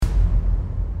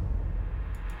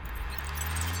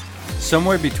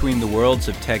Somewhere between the worlds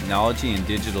of technology and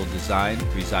digital design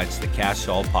resides the Cash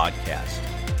All Podcast.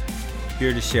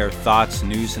 Here to share thoughts,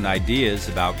 news, and ideas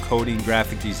about coding,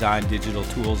 graphic design, digital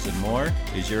tools, and more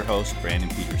is your host, Brandon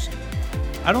Peterson.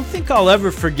 I don't think I'll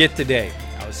ever forget the day.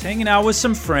 I was hanging out with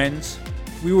some friends.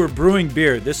 We were brewing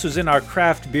beer. This was in our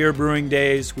craft beer brewing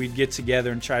days. We'd get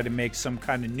together and try to make some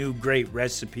kind of new great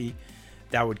recipe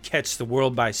that would catch the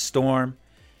world by storm.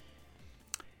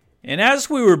 And as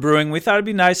we were brewing, we thought it'd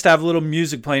be nice to have a little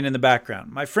music playing in the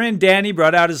background. My friend Danny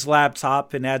brought out his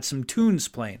laptop and had some tunes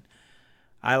playing.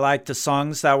 I liked the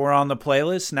songs that were on the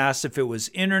playlist and asked if it was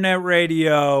internet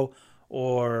radio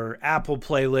or Apple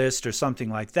playlist or something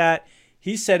like that.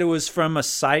 He said it was from a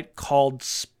site called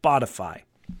Spotify.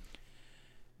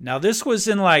 Now, this was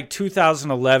in like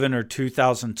 2011 or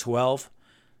 2012.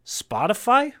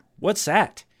 Spotify? What's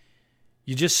that?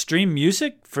 You just stream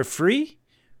music for free?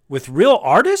 With real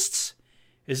artists?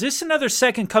 Is this another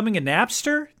second coming of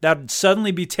Napster that would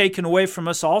suddenly be taken away from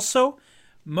us also?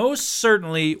 Most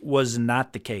certainly was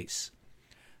not the case.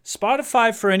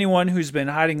 Spotify, for anyone who's been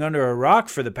hiding under a rock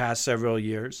for the past several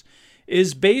years,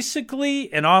 is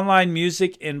basically an online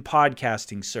music and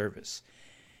podcasting service.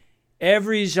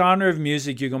 Every genre of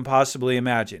music you can possibly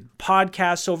imagine.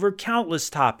 Podcasts over countless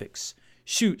topics.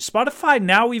 Shoot, Spotify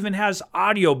now even has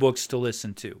audiobooks to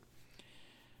listen to.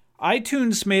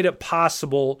 iTunes made it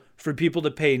possible for people to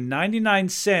pay 99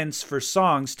 cents for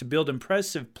songs to build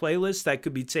impressive playlists that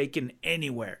could be taken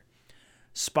anywhere.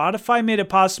 Spotify made it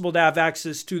possible to have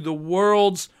access to the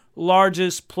world's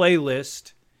largest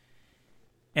playlist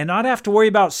and not have to worry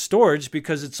about storage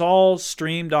because it's all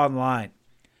streamed online.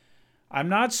 I'm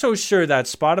not so sure that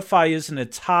Spotify isn't a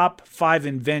top 5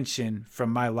 invention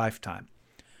from my lifetime.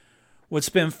 What's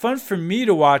been fun for me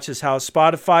to watch is how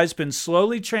Spotify's been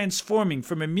slowly transforming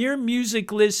from a mere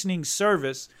music listening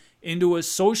service into a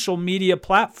social media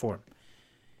platform.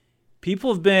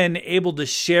 People have been able to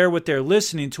share what they're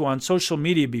listening to on social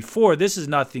media before. This is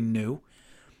nothing new.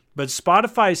 But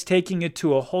Spotify is taking it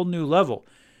to a whole new level.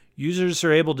 Users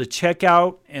are able to check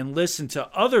out and listen to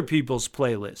other people's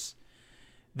playlists.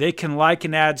 They can like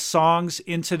and add songs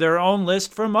into their own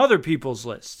list from other people's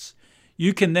lists.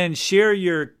 You can then share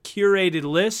your curated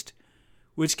list,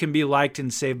 which can be liked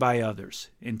and saved by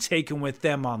others, and taken with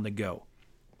them on the go.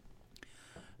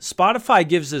 Spotify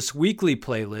gives us weekly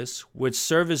playlists, which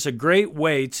serve as a great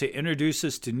way to introduce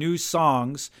us to new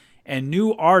songs and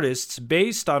new artists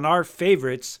based on our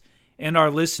favorites and our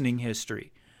listening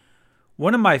history.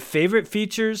 One of my favorite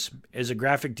features, as a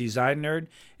graphic design nerd,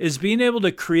 is being able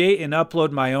to create and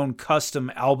upload my own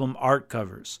custom album art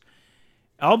covers.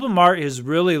 Album art has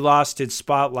really lost its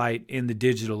spotlight in the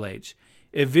digital age.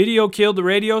 If video killed the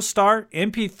radio star,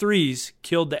 MP3s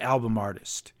killed the album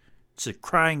artist. It's a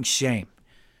crying shame.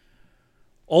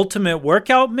 Ultimate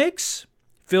Workout Mix,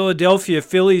 Philadelphia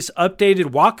Phillies updated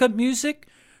walk-up music,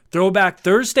 Throwback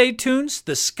Thursday tunes,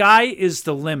 the sky is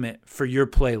the limit for your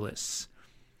playlists.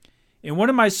 In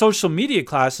one of my social media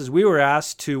classes, we were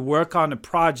asked to work on a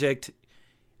project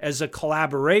as a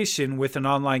collaboration with an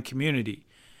online community.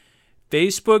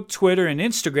 Facebook, Twitter, and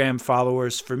Instagram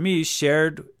followers for me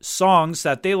shared songs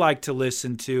that they like to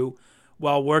listen to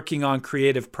while working on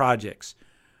creative projects,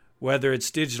 whether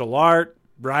it's digital art,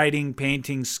 writing,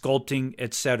 painting, sculpting,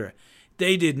 etc.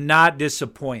 They did not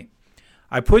disappoint.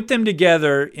 I put them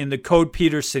together in the Code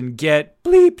Peterson Get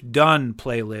Bleep Done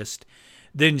playlist,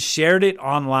 then shared it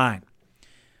online.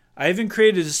 I even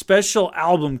created a special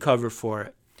album cover for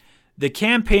it. The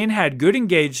campaign had good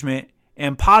engagement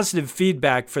and positive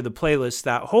feedback for the playlist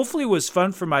that hopefully was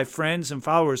fun for my friends and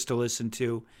followers to listen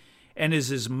to, and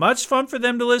is as much fun for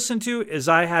them to listen to as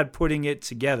I had putting it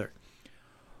together.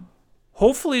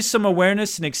 Hopefully some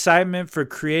awareness and excitement for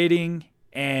creating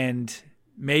and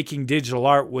making digital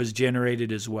art was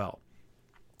generated as well.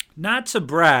 Not to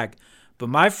brag, but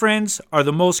my friends are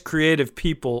the most creative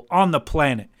people on the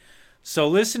planet. So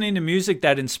listening to music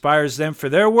that inspires them for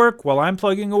their work while I'm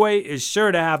plugging away is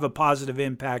sure to have a positive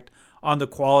impact on the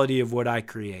quality of what I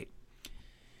create.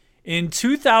 In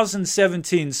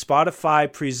 2017,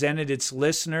 Spotify presented its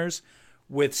listeners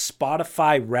with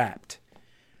Spotify Wrapped.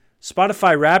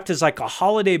 Spotify Wrapped is like a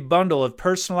holiday bundle of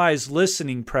personalized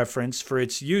listening preference for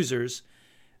its users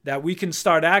that we can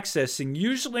start accessing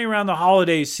usually around the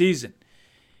holiday season.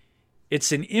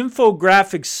 It's an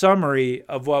infographic summary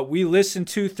of what we listened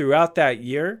to throughout that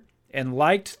year and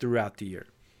liked throughout the year.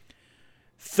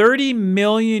 30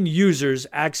 million users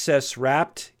accessed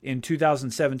Wrapped in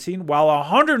 2017, while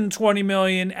 120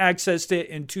 million accessed it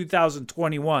in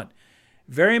 2021.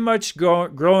 Very much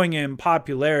growing in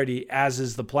popularity, as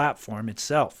is the platform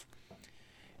itself.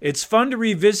 It's fun to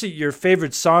revisit your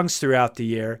favorite songs throughout the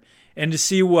year and to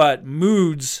see what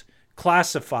moods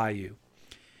classify you.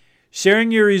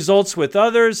 Sharing your results with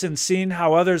others and seeing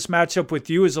how others match up with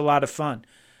you is a lot of fun.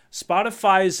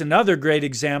 Spotify is another great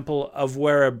example of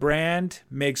where a brand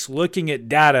makes looking at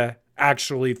data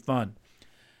actually fun.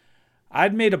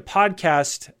 I'd made a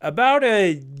podcast about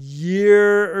a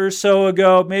year or so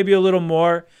ago, maybe a little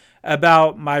more,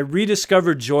 about my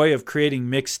rediscovered joy of creating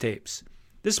mixtapes.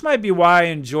 This might be why I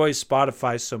enjoy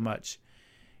Spotify so much.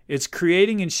 It's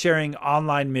creating and sharing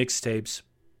online mixtapes,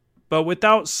 but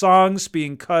without songs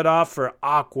being cut off for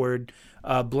awkward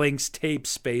blank tape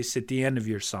space at the end of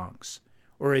your songs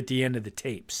or at the end of the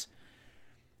tapes.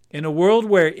 In a world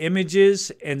where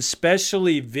images and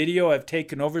especially video have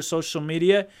taken over social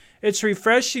media, it's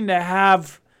refreshing to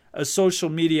have a social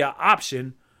media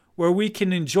option where we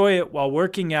can enjoy it while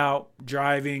working out,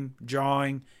 driving,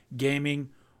 drawing, gaming,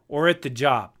 or at the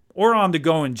job, or on the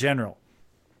go in general.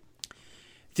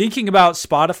 Thinking about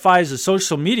Spotify as a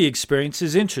social media experience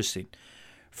is interesting.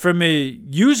 From a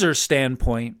user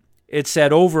standpoint, it's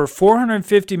at over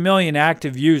 450 million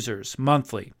active users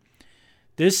monthly.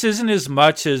 This isn't as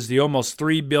much as the almost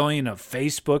 3 billion of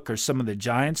Facebook or some of the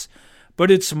giants, but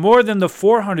it's more than the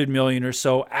 400 million or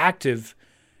so active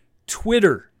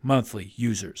Twitter monthly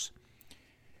users.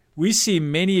 We see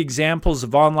many examples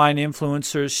of online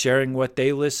influencers sharing what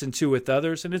they listen to with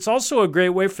others, and it's also a great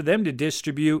way for them to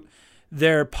distribute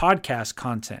their podcast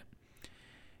content.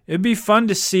 It'd be fun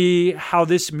to see how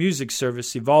this music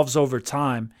service evolves over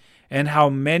time and how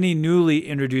many newly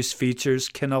introduced features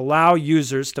can allow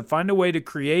users to find a way to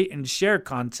create and share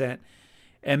content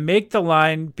and make the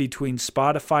line between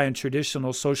Spotify and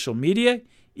traditional social media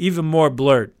even more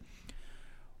blurred.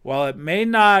 While it may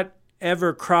not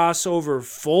ever cross over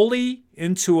fully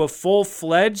into a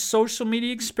full-fledged social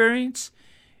media experience,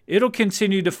 it'll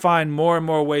continue to find more and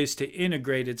more ways to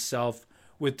integrate itself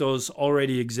with those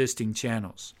already existing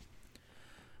channels.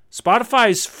 Spotify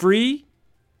is free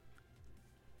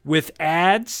with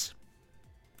ads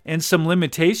and some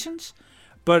limitations,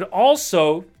 but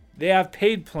also they have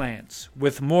paid plans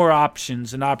with more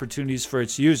options and opportunities for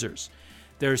its users.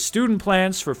 There are student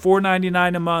plans for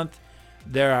 $4.99 a month.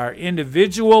 There are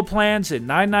individual plans at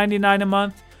 $9.99 a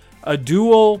month, a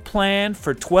dual plan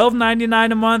for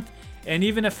 $12.99 a month, and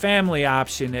even a family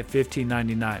option at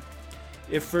 $15.99.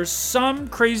 If for some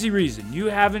crazy reason you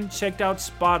haven't checked out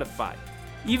Spotify,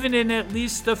 even in at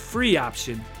least the free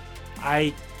option,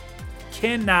 I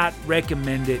cannot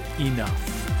recommend it enough.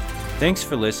 Thanks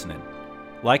for listening.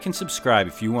 Like and subscribe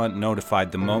if you want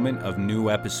notified the moment of new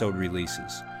episode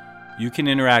releases. You can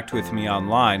interact with me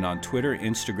online on Twitter,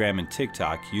 Instagram, and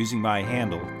TikTok using my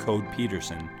handle, Code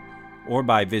Peterson, or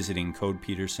by visiting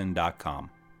codepeterson.com.